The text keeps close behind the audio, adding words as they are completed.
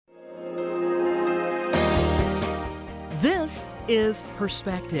This is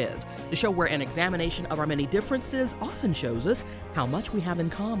Perspective, the show where an examination of our many differences often shows us how much we have in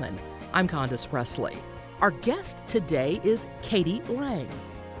common. I'm Candace Presley. Our guest today is Katie Lang.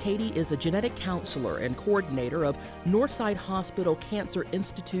 Katie is a genetic counselor and coordinator of Northside Hospital Cancer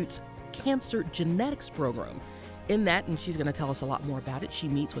Institute's Cancer Genetics Program. In that, and she's going to tell us a lot more about it, she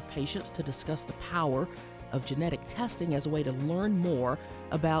meets with patients to discuss the power of genetic testing as a way to learn more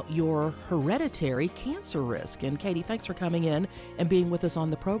about your hereditary cancer risk. And Katie, thanks for coming in and being with us on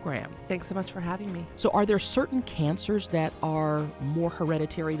the program. Thanks so much for having me. So are there certain cancers that are more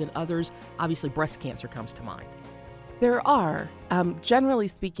hereditary than others? Obviously, breast cancer comes to mind. There are. Generally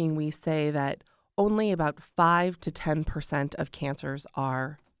speaking, we say that only about 5 to 10% of cancers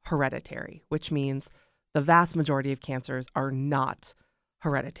are hereditary, which means the vast majority of cancers are not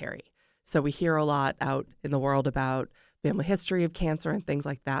hereditary. So we hear a lot out in the world about family history of cancer and things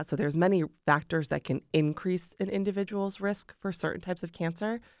like that. So there's many factors that can increase an individual's risk for certain types of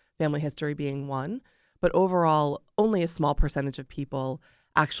cancer, family history being one. But overall, only a small percentage of people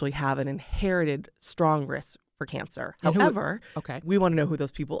actually have an inherited strong risk for cancer. However, we want to know who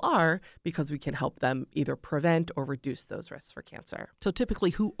those people are because we can help them either prevent or reduce those risks for cancer. So typically,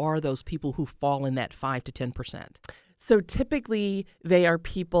 who are those people who fall in that 5 to 10%? So typically, they are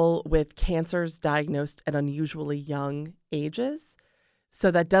people with cancers diagnosed at unusually young ages.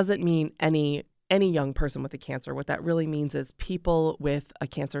 So that doesn't mean any young person with a cancer. What that really means is people with a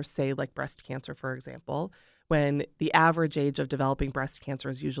cancer, say like breast cancer, for example, when the average age of developing breast cancer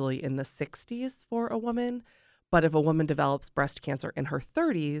is usually in the 60s for a woman. But if a woman develops breast cancer in her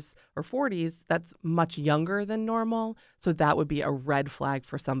 30s or 40s, that's much younger than normal. So that would be a red flag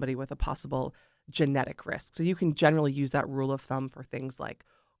for somebody with a possible genetic risk. So you can generally use that rule of thumb for things like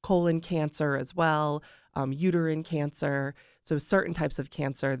colon cancer as well, uterine cancer. So certain types of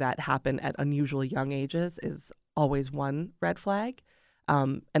cancer that happen at unusually young ages is always one red flag.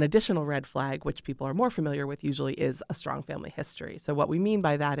 An additional red flag, which people are more familiar with usually, is a strong family history. So what we mean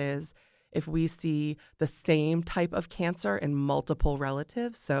by that is if we see the same type of cancer in multiple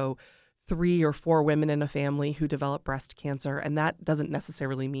relatives, so 3 or 4 women in a family who develop breast cancer, and that doesn't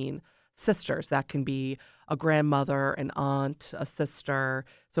necessarily mean sisters. That can be a grandmother, an aunt, a sister.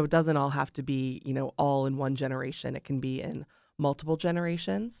 So it doesn't all have to be, all in one generation. It can be in multiple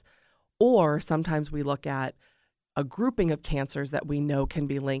generations. Or sometimes we look at a grouping of cancers that we know can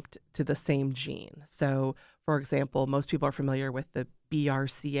be linked to the same gene. So, for example, most people are familiar with the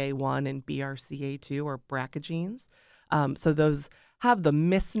BRCA1 and BRCA2 or BRCA genes. So those have the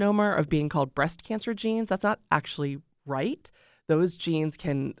misnomer of being called breast cancer genes. That's not actually right. Those genes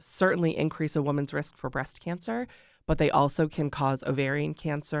can certainly increase a woman's risk for breast cancer, but they also can cause ovarian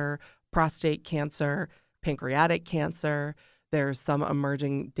cancer, prostate cancer, pancreatic cancer. There's some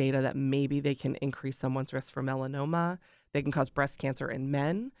emerging data that maybe they can increase someone's risk for melanoma. They can cause breast cancer in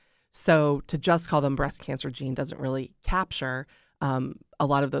men. So to just call them breast cancer gene doesn't really capture a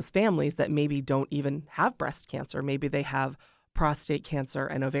lot of those families that maybe don't even have breast cancer. Maybe they have prostate cancer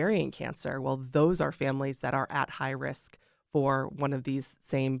and ovarian cancer. Well, those are families that are at high risk for one of these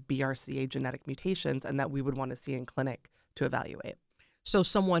same BRCA genetic mutations and that we would want to see in clinic to evaluate. So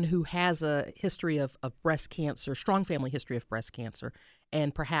someone who has a history of breast cancer, strong family history of breast cancer,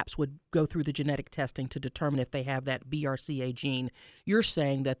 and perhaps would go through the genetic testing to determine if they have that BRCA gene, you're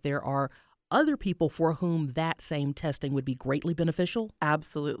saying that there are other people for whom that same testing would be greatly beneficial?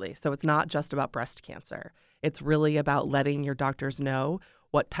 Absolutely. So it's not just about breast cancer. It's really about letting your doctors know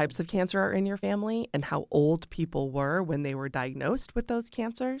what types of cancer are in your family and how old people were when they were diagnosed with those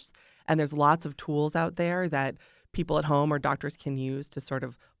cancers. And there's lots of tools out there that people at home or doctors can use to sort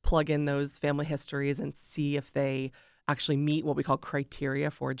of plug in those family histories and see if they actually meet what we call criteria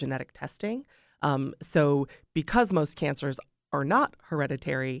for genetic testing. So because most cancers are not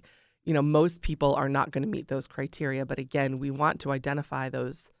hereditary, most people are not going to meet those criteria. But again, we want to identify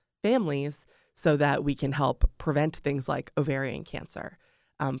those families so that we can help prevent things like ovarian cancer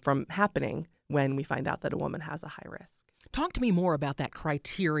from happening when we find out that a woman has a high risk. Talk to me more about that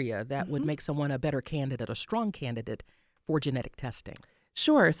criteria that would make someone a better candidate, a strong candidate for genetic testing.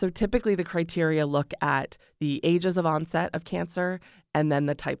 Sure. So typically the criteria look at the ages of onset of cancer and then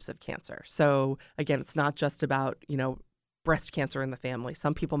the types of cancer. So again, it's not just about, breast cancer in the family.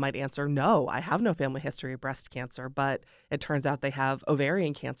 Some people might answer, no, I have no family history of breast cancer, but it turns out they have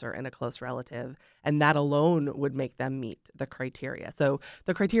ovarian cancer in a close relative, and that alone would make them meet the criteria. So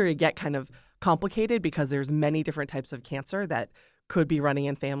the criteria get kind of complicated because there's many different types of cancer that could be running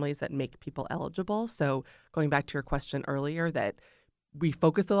in families that make people eligible. So going back to your question earlier, that we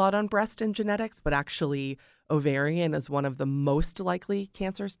focus a lot on breast and genetics, but actually ovarian is one of the most likely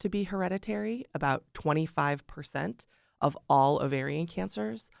cancers to be hereditary. About 25% of all ovarian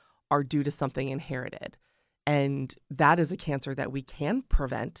cancers are due to something inherited. And that is a cancer that we can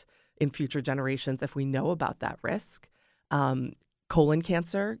prevent in future generations if we know about that risk. Colon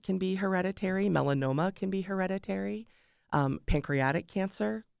cancer can be hereditary. Melanoma can be hereditary. Pancreatic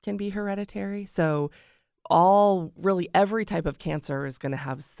cancer can be hereditary. So really every type of cancer is going to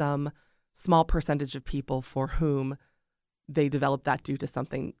have some small percentage of people for whom they develop that due to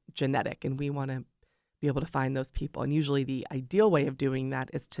something genetic. And we want to be able to find those people. And usually the ideal way of doing that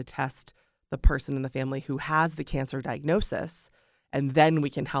is to test the person in the family who has the cancer diagnosis, and then we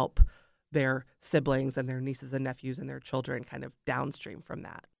can help their siblings and their nieces and nephews and their children kind of downstream from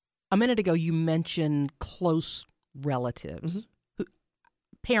that. A minute ago, you mentioned close relatives.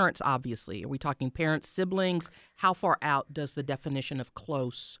 Parents, obviously. Are we talking parents, siblings? How far out does the definition of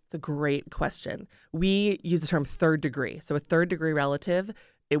close? It's a great question. We use the term third degree. So a third degree relative,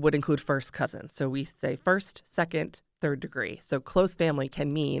 it would include first cousin. So we say first, second, third degree. So close family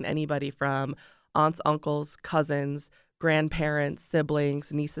can mean anybody from aunts, uncles, cousins, grandparents,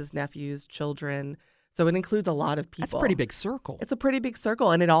 siblings, nieces, nephews, children. So it includes a lot of people. That's a pretty big circle. It's a pretty big circle,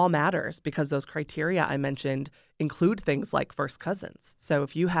 and it all matters because those criteria I mentioned include things like first cousins. So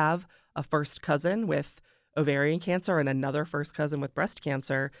if you have a first cousin with ovarian cancer and another first cousin with breast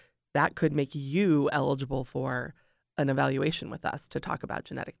cancer, that could make you eligible for an evaluation with us to talk about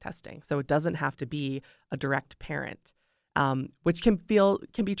genetic testing. So it doesn't have to be a direct parent, which can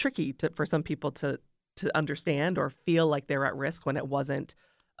be tricky for some people to understand or feel like they're at risk when it wasn't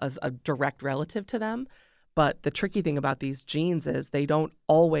as a direct relative to them. But the tricky thing about these genes is they don't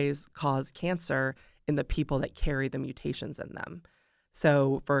always cause cancer in the people that carry the mutations in them.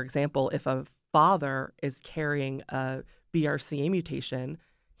 So, for example, if a father is carrying a BRCA mutation,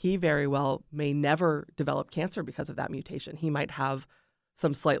 he very well may never develop cancer because of that mutation. He might have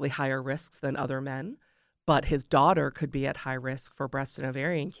some slightly higher risks than other men, but his daughter could be at high risk for breast and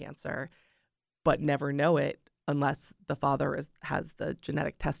ovarian cancer, but never know it unless the father has the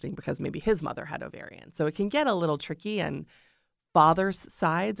genetic testing because maybe his mother had ovarian. So it can get a little tricky. And father's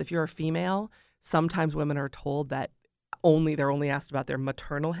sides, if you're a female, sometimes women are told that they're only asked about their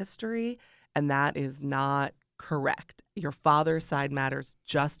maternal history, and that is not correct. Your father's side matters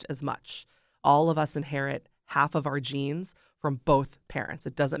just as much. All of us inherit half of our genes from both parents.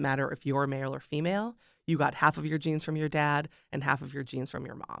 It doesn't matter if you're male or female. You got half of your genes from your dad and half of your genes from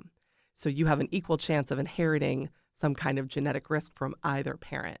your mom. So you have an equal chance of inheriting some kind of genetic risk from either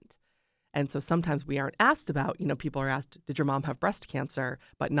parent. And so sometimes we aren't asked about, people are asked, did your mom have breast cancer,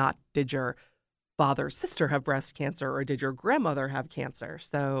 but not did your father's sister have breast cancer or did your grandmother have cancer,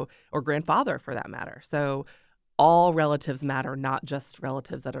 or grandfather for that matter. So all relatives matter, not just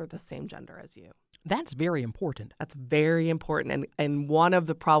relatives that are the same gender as you. That's very important. That's very important. And one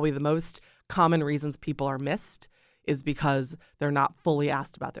of probably the most common reasons people are missed is because they're not fully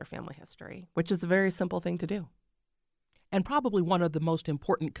asked about their family history, which is a very simple thing to do. And probably one of the most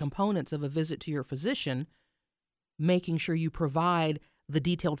important components of a visit to your physician, making sure you provide the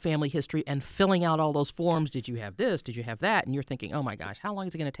detailed family history and filling out all those forms. Did you have this? Did you have that? And you're thinking, oh my gosh, how long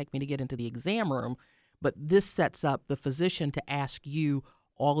is it going to take me to get into the exam room? But this sets up the physician to ask you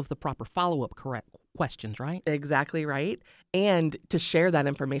all of the proper follow-up correct questions, right? Exactly right. And to share that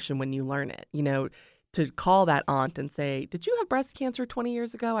information when you learn it, to call that aunt and say, did you have breast cancer 20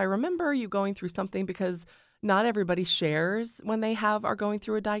 years ago? I remember you going through something, because not everybody shares when they are going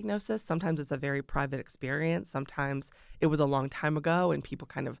through a diagnosis. Sometimes it's a very private experience. Sometimes it was a long time ago and people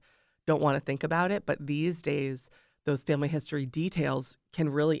kind of don't want to think about it. But these days, those family history details can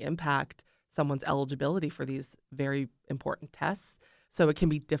really impact someone's eligibility for these very important tests. So it can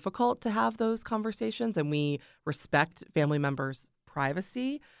be difficult to have those conversations, and we respect family members'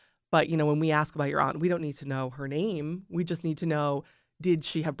 privacy. But, when we ask about your aunt, we don't need to know her name. We just need to know, did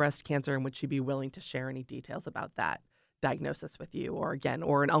she have breast cancer, and would she be willing to share any details about that diagnosis with you, or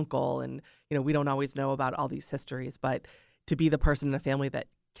an uncle. And, we don't always know about all these histories, but to be the person in a family that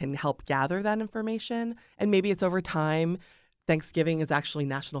can help gather that information. And maybe it's over time. Thanksgiving is actually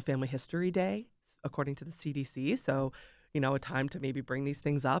National Family History Day, according to the CDC. So, a time to maybe bring these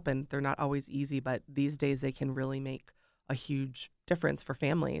things up, and they're not always easy, but these days they can really make a huge difference for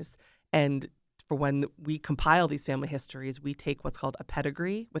families. And for when we compile these family histories, we take what's called a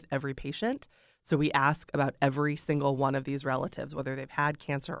pedigree with every patient. So we ask about every single one of these relatives, whether they've had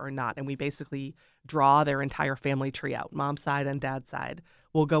cancer or not. And we basically draw their entire family tree out, mom's side and dad's side.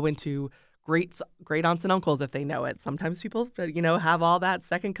 We'll go into great aunts and uncles if they know it. Sometimes people, have all that,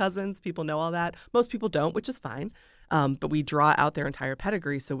 second cousins, people know all that. Most people don't, which is fine. But we draw out their entire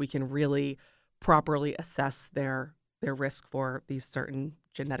pedigree so we can really properly assess their risk for these certain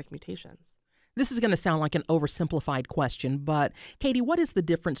genetic mutations. This is going to sound like an oversimplified question, but Katie, what is the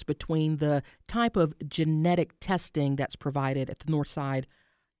difference between the type of genetic testing that's provided at the Northside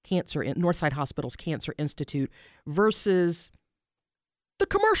Hospital's Cancer Institute versus the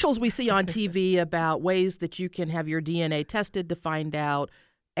commercials we see on TV about ways that you can have your DNA tested to find out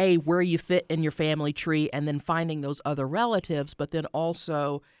where you fit in your family tree, and then finding those other relatives, but then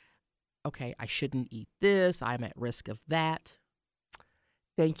also, okay, I shouldn't eat this, I'm at risk of that?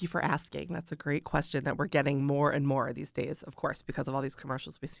 Thank you for asking. That's a great question that we're getting more and more these days, of course, because of all these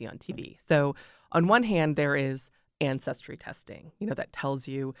commercials we see on TV. So on one hand, there is ancestry testing, that tells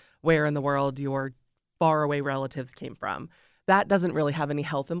you where in the world your faraway relatives came from. That doesn't really have any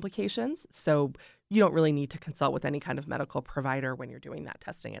health implications, so you don't really need to consult with any kind of medical provider when you're doing that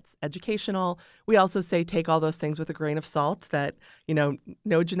testing. It's educational. We also say take all those things with a grain of salt, that,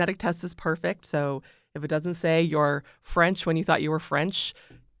 no genetic test is perfect. So if it doesn't say you're French when you thought you were French,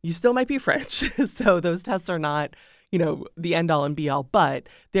 you still might be French. So those tests are not, the end all and be all, but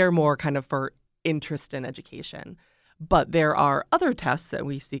they're more kind of for interest in education. But there are other tests that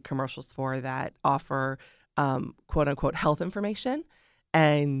we see commercials for that offer quote unquote health information.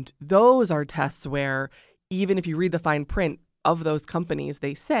 And those are tests where even if you read the fine print of those companies,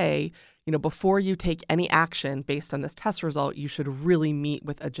 they say, before you take any action based on this test result, you should really meet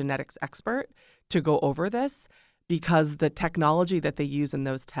with a genetics expert to go over this, because the technology that they use in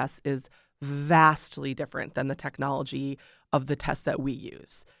those tests is vastly different than the technology of the tests that we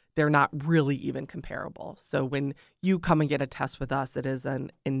use. They're not really even comparable. So when you come and get a test with us, it is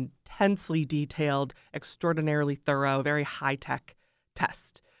an intensely detailed, extraordinarily thorough, very high-tech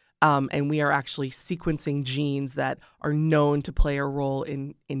test. And we are actually sequencing genes that are known to play a role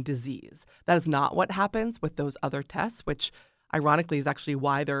in disease. That is not what happens with those other tests, which ironically is actually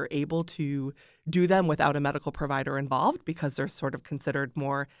why they're able to do them without a medical provider involved, because they're sort of considered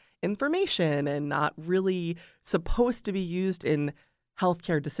more information and not really supposed to be used in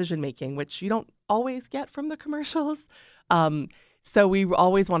healthcare decision-making, which you don't always get from the commercials. So we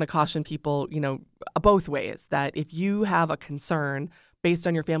always want to caution people, both ways, that if you have a concern based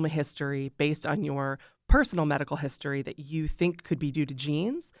on your family history, based on your personal medical history that you think could be due to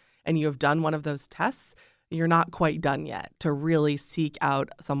genes, and you have done one of those tests, you're not quite done yet to really seek out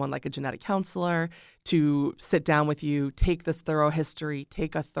someone like a genetic counselor to sit down with you, take this thorough history,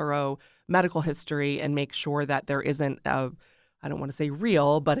 take a thorough medical history, and make sure that there isn't I don't want to say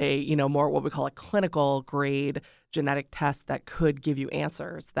real, but a, more what we call a clinical grade genetic test that could give you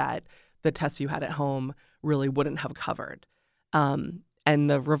answers that the tests you had at home really wouldn't have covered. And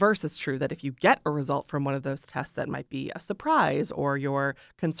the reverse is true, that if you get a result from one of those tests that might be a surprise or you're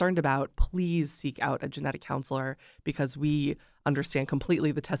concerned about, please seek out a genetic counselor, because we understand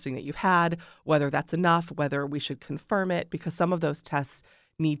completely the testing that you've had, whether that's enough, whether we should confirm it, because some of those tests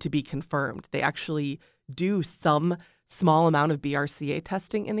need to be confirmed. They actually do some small amount of BRCA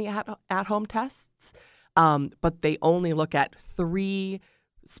testing in the at-home tests, but they only look at 3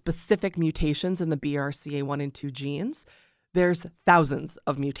 specific mutations in the BRCA1 and 2 genes. There's thousands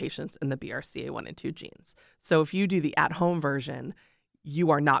of mutations in the BRCA1 and 2 genes. So if you do the at-home version,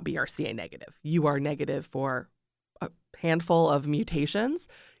 you are not BRCA negative. You are negative for a handful of mutations.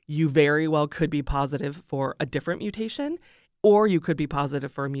 You very well could be positive for a different mutation, or you could be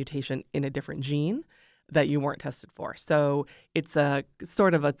positive for a mutation in a different gene that you weren't tested for. So it's a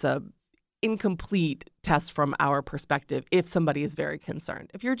incomplete test from our perspective if somebody is very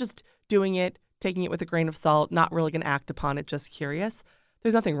concerned. If you're just doing it, taking it with a grain of salt, not really going to act upon it, just curious,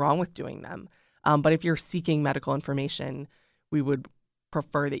 there's nothing wrong with doing them. But if you're seeking medical information, we would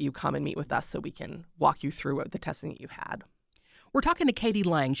prefer that you come and meet with us so we can walk you through the testing that you had. We're talking to Katie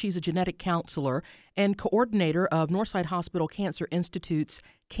Lang. She's a genetic counselor and coordinator of Northside Hospital Cancer Institute's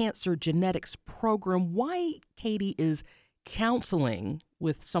Cancer Genetics Program. Why, Katie, is counseling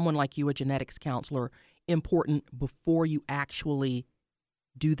with someone like you, a genetics counselor, important before you actually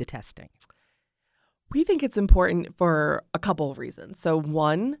do the testing? We think it's important for a couple of reasons. So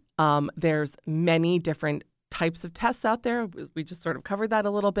one, there's many different types of tests out there. We just sort of covered that a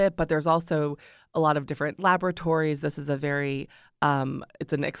little bit, but there's also a lot of different laboratories. This is a very,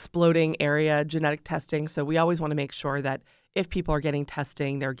 it's an exploding area, genetic testing. So we always want to make sure that if people are getting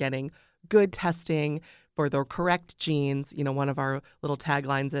testing, they're getting good testing for the correct genes. One of our little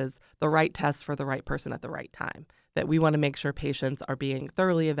taglines is the right test for the right person at the right time, that we want to make sure patients are being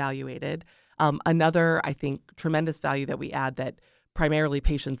thoroughly evaluated. Another, I think, tremendous value that we add that primarily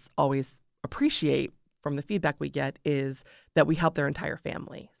patients always appreciate from the feedback we get is that we help their entire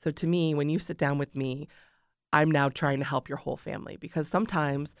family. So to me, when you sit down with me, I'm now trying to help your whole family, because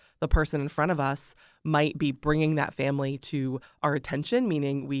sometimes the person in front of us might be bringing that family to our attention,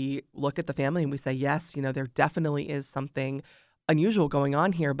 meaning we look at the family and we say, yes, there definitely is something unusual going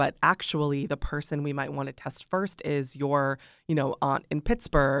on here, but actually the person we might want to test first is your, aunt in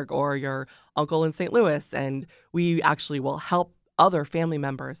Pittsburgh or your uncle in St. Louis. And we actually will help other family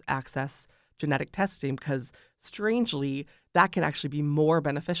members access genetic testing, because strangely, that can actually be more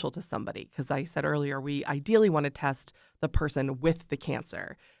beneficial to somebody. Because I said earlier, we ideally want to test the person with the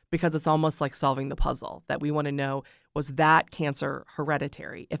cancer, because it's almost like solving the puzzle, that we want to know, was that cancer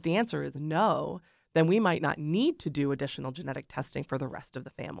hereditary? If the answer is no, then we might not need to do additional genetic testing for the rest of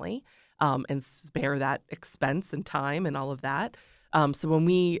the family, and spare that expense and time and all of that. So when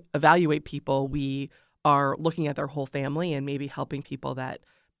we evaluate people, we are looking at their whole family and maybe helping people that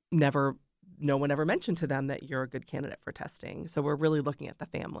no one ever mentioned to them that you're a good candidate for testing. So we're really looking at the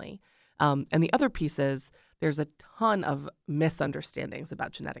family. And the other piece is there's a ton of misunderstandings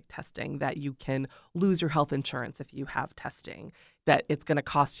about genetic testing, that you can lose your health insurance if you have testing, that it's going to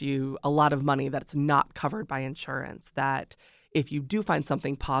cost you a lot of money, that it's not covered by insurance, that if you do find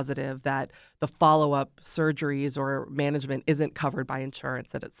something positive, that the follow-up surgeries or management isn't covered by insurance,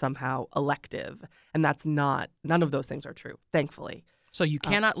 that it's somehow elective. And that's none of those things are true, thankfully. So you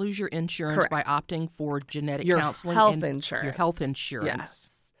cannot lose your insurance correct. by opting for genetic Your counseling health and insurance. your health insurance.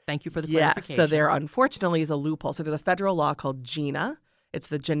 Yes. Thank you for the Yes. clarification. So there unfortunately is a loophole. So there's a federal law called GINA. It's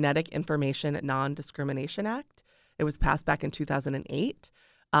the Genetic Information Non-Discrimination Act. It was passed back in 2008.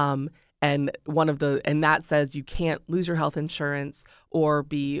 And that says you can't lose your health insurance or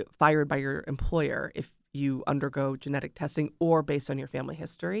be fired by your employer if you undergo genetic testing or based on your family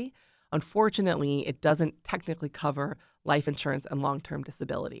history. Unfortunately, it doesn't technically cover life insurance and long-term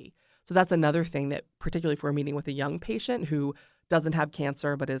disability. So that's another thing that, particularly if we're meeting with a young patient who doesn't have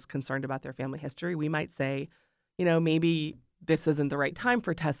cancer but is concerned about their family history, we might say, maybe this isn't the right time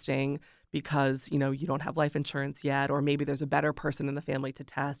for testing because, you don't have life insurance yet, or maybe there's a better person in the family to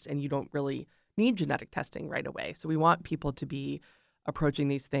test and you don't really need genetic testing right away. So we want people to be approaching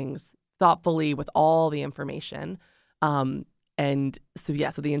these things thoughtfully with all the information. So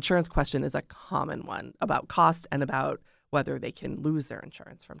the insurance question is a common one about cost and about whether they can lose their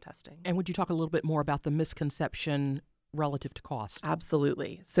insurance from testing. And would you talk a little bit more about the misconception relative to cost?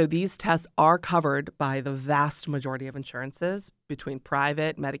 Absolutely. So these tests are covered by the vast majority of insurances between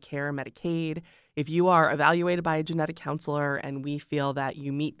private, Medicare, Medicaid. If you are evaluated by a genetic counselor and we feel that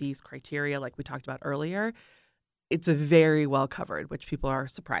you meet these criteria like we talked about earlier, it's very well covered, which people are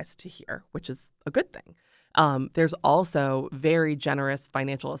surprised to hear, which is a good thing. There's also very generous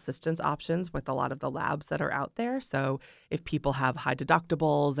financial assistance options with a lot of the labs that are out there. So if people have high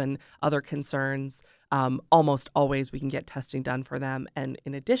deductibles and other concerns, almost always we can get testing done for them. And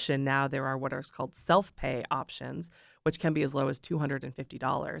in addition, now there are what are called self-pay options, which can be as low as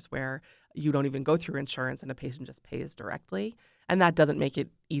 $250, where you don't even go through insurance and a patient just pays directly. And that doesn't make it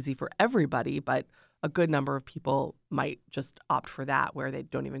easy for everybody, but a good number of people might just opt for that, where they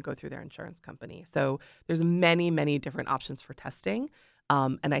don't even go through their insurance company. So there's many, many different options for testing.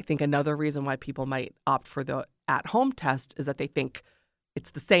 And I think another reason why people might opt for the at-home test is that they think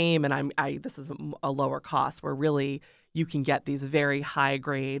it's the same and this is a lower cost, where really you can get these very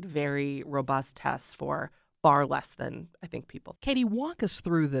high-grade, very robust tests for far less than I think people. Katie, walk us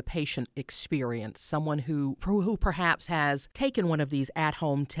through the patient experience, someone who perhaps has taken one of these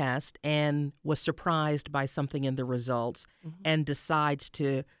at-home tests and was surprised by something in the results and decides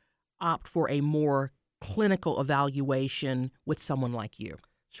to opt for a more clinical evaluation with someone like you.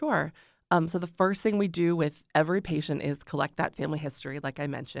 Sure. So the first thing we do with every patient is collect that family history, like I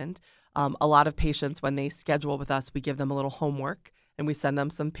mentioned. A lot of patients, when they schedule with us, we give them a little homework and we send them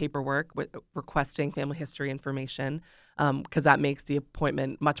some paperwork requesting family history information, because that makes the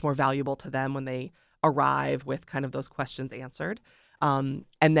appointment much more valuable to them when they arrive with kind of those questions answered. And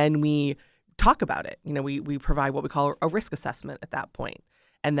then we talk about it. We provide what we call a risk assessment at that point.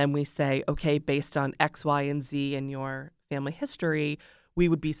 And then we say, okay, based on X, Y, and Z in your family history, we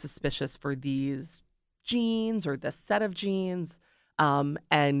would be suspicious for these genes or this set of genes.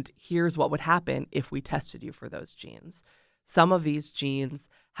 And here's what would happen if we tested you for those genes. Some of these genes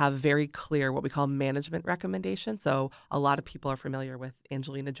have very clear what we call management recommendations. So a lot of people are familiar with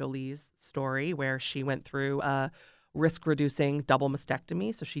Angelina Jolie's story, where she went through a risk-reducing double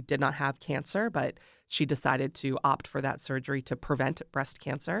mastectomy. So she did not have cancer, but she decided to opt for that surgery to prevent breast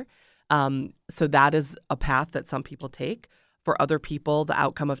cancer. So that is a path that some people take. For other people, the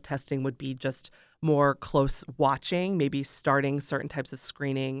outcome of testing would be just more close watching, maybe starting certain types of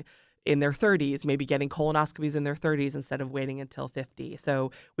screening in their 30s, maybe getting colonoscopies in their 30s instead of waiting until 50.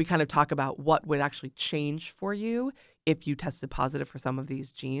 So we kind of talk about what would actually change for you if you tested positive for some of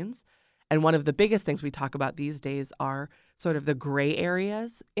these genes. And one of the biggest things we talk about these days are sort of the gray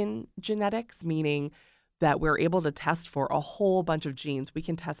areas in genetics, meaning that we're able to test for a whole bunch of genes. We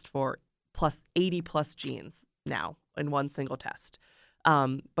can test for 80 plus genes now in one single test.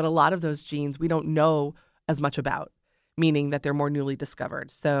 But a lot of those genes we don't know as much about, meaning that they're more newly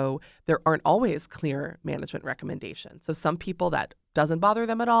discovered. So there aren't always clear management recommendations. So some people that doesn't bother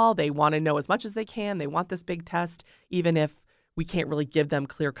them at all. They want to know as much as they can. They want this big test, even if we can't really give them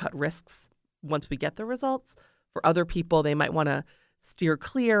clear-cut risks once we get the results. For other people, they might want to steer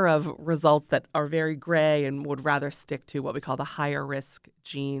clear of results that are very gray and would rather stick to what we call the higher risk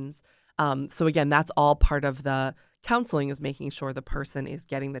genes. So again, that's all part of the counseling, is making sure the person is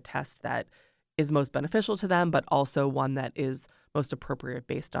getting the test that is most beneficial to them, but also one that is most appropriate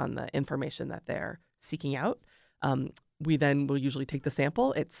based on the information that they're seeking out. We then will usually take the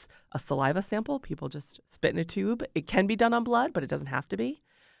sample. It's a saliva sample. People just spit in a tube. It can be done on blood, but it doesn't have to be.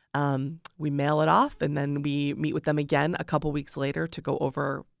 We mail it off, and then we meet with them again a couple weeks later to go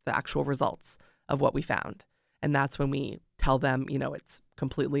over the actual results of what we found. And that's when we tell them, it's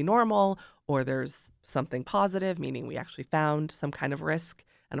completely normal, or there's something positive, meaning we actually found some kind of risk.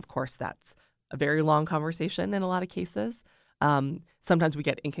 And of course, that's a very long conversation in a lot of cases. Sometimes we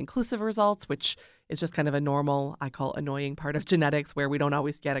get inconclusive results, which is just kind of a normal, I call annoying part of genetics, where we don't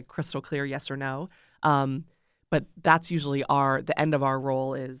always get a crystal clear yes or no. But that's usually the end of our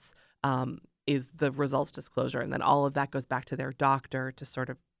role is the results disclosure. And then all of that goes back to their doctor to sort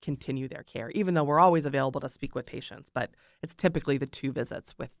of continue their care, even though we're always available to speak with patients. But it's typically the 2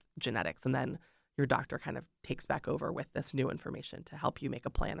 visits with genetics. And then your doctor kind of takes back over with this new information to help you make a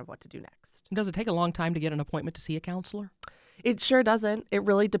plan of what to do next. Does it take a long time to get an appointment to see a counselor? It sure doesn't. It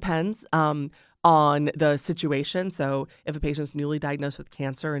really depends on the situation. So if a patient's newly diagnosed with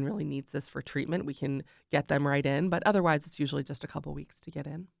cancer and really needs this for treatment, we can get them right in. But otherwise, it's usually just a couple weeks to get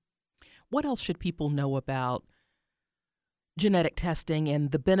in. What else should people know about genetic testing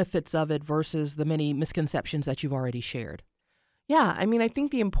and the benefits of it versus the many misconceptions that you've already shared? Yeah, I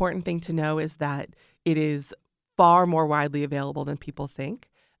think the important thing to know is that it is far more widely available than people think.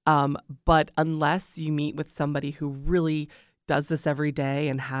 But unless you meet with somebody who really does this every day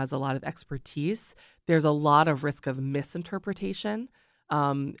and has a lot of expertise, there's a lot of risk of misinterpretation.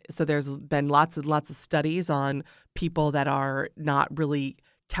 So there's been lots and lots of studies on people that are not really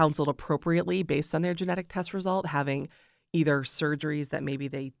counseled appropriately based on their genetic test result, having either surgeries that maybe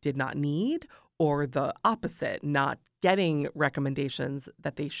they did not need, or the opposite, not getting recommendations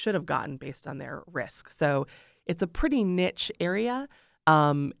that they should have gotten based on their risk. So it's a pretty niche area,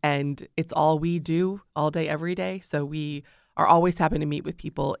 and it's all we do all day, every day. So we are always happy to meet with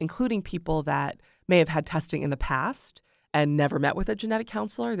people, including people that may have had testing in the past and never met with a genetic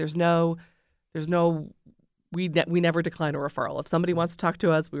counselor. We never decline a referral. If somebody wants to talk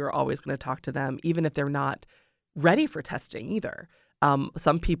to us, we are always going to talk to them, even if they're not ready for testing either.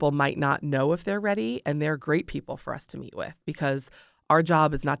 Some people might not know if they're ready, and they're great people for us to meet with, because our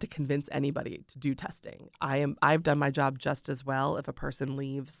job is not to convince anybody to do testing. I've done my job just as well if a person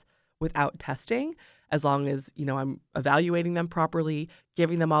leaves without testing, as long as, I'm evaluating them properly,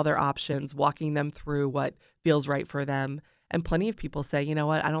 giving them all their options, walking them through what feels right for them. And plenty of people say, you know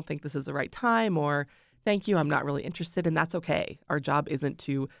what, I don't think this is the right time, or thank you, I'm not really interested, and that's okay. Our job isn't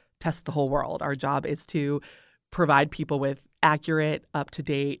to test the whole world. Our job is to provide people with accurate,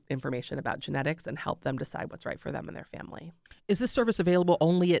 up-to-date information about genetics and help them decide what's right for them and their family. Is this service available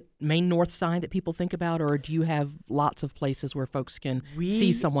only at Main North Side that people think about, or do you have lots of places where folks can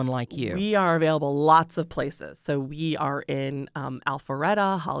see someone like you? We are available lots of places. So we are in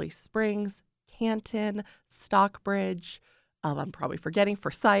Alpharetta, Holly Springs, Canton, Stockbridge. I'm probably forgetting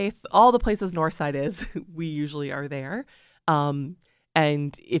Forsyth. All the places Northside is, we usually are there.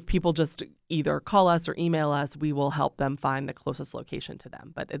 And if people just either call us or email us, we will help them find the closest location to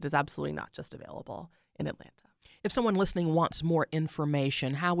them. But it is absolutely not just available in Atlanta. If someone listening wants more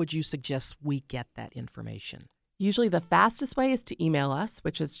information, how would you suggest we get that information? Usually the fastest way is to email us,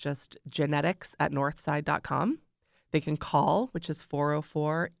 which is just genetics@northside.com. They can call, which is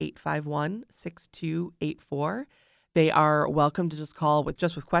 404-851-6284. They are welcome to just call with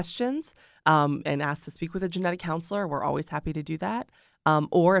questions and ask to speak with a genetic counselor. We're always happy to do that.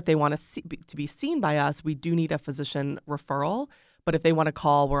 Or if they want to be seen by us, we do need a physician referral. But if they want to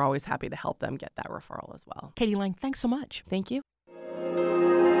call, we're always happy to help them get that referral as well. Katie Lang, thanks so much. Thank you.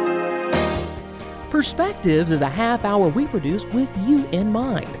 Perspectives is a half hour we produce with you in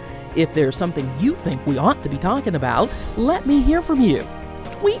mind. If there's something you think we ought to be talking about, let me hear from you.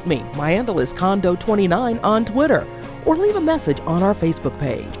 Tweet me. My handle is Condo29 on Twitter. Or leave a message on our Facebook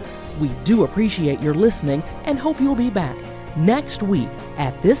page. We do appreciate your listening and hope you'll be back next week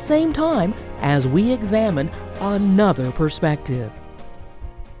at this same time as we examine another perspective.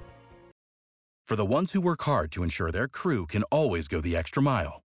 For the ones who work hard to ensure their crew can always go the extra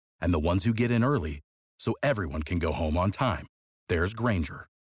mile, and the ones who get in early so everyone can go home on time, there's Grainger,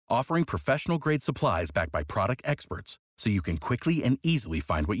 offering professional-grade supplies backed by product experts so you can quickly and easily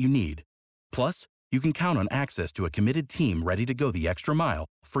find what you need. Plus, you can count on access to a committed team ready to go the extra mile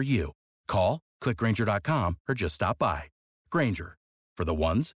for you. Call, click Grainger.com, or just stop by. Grainger, for the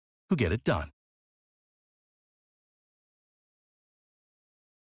ones who get it done.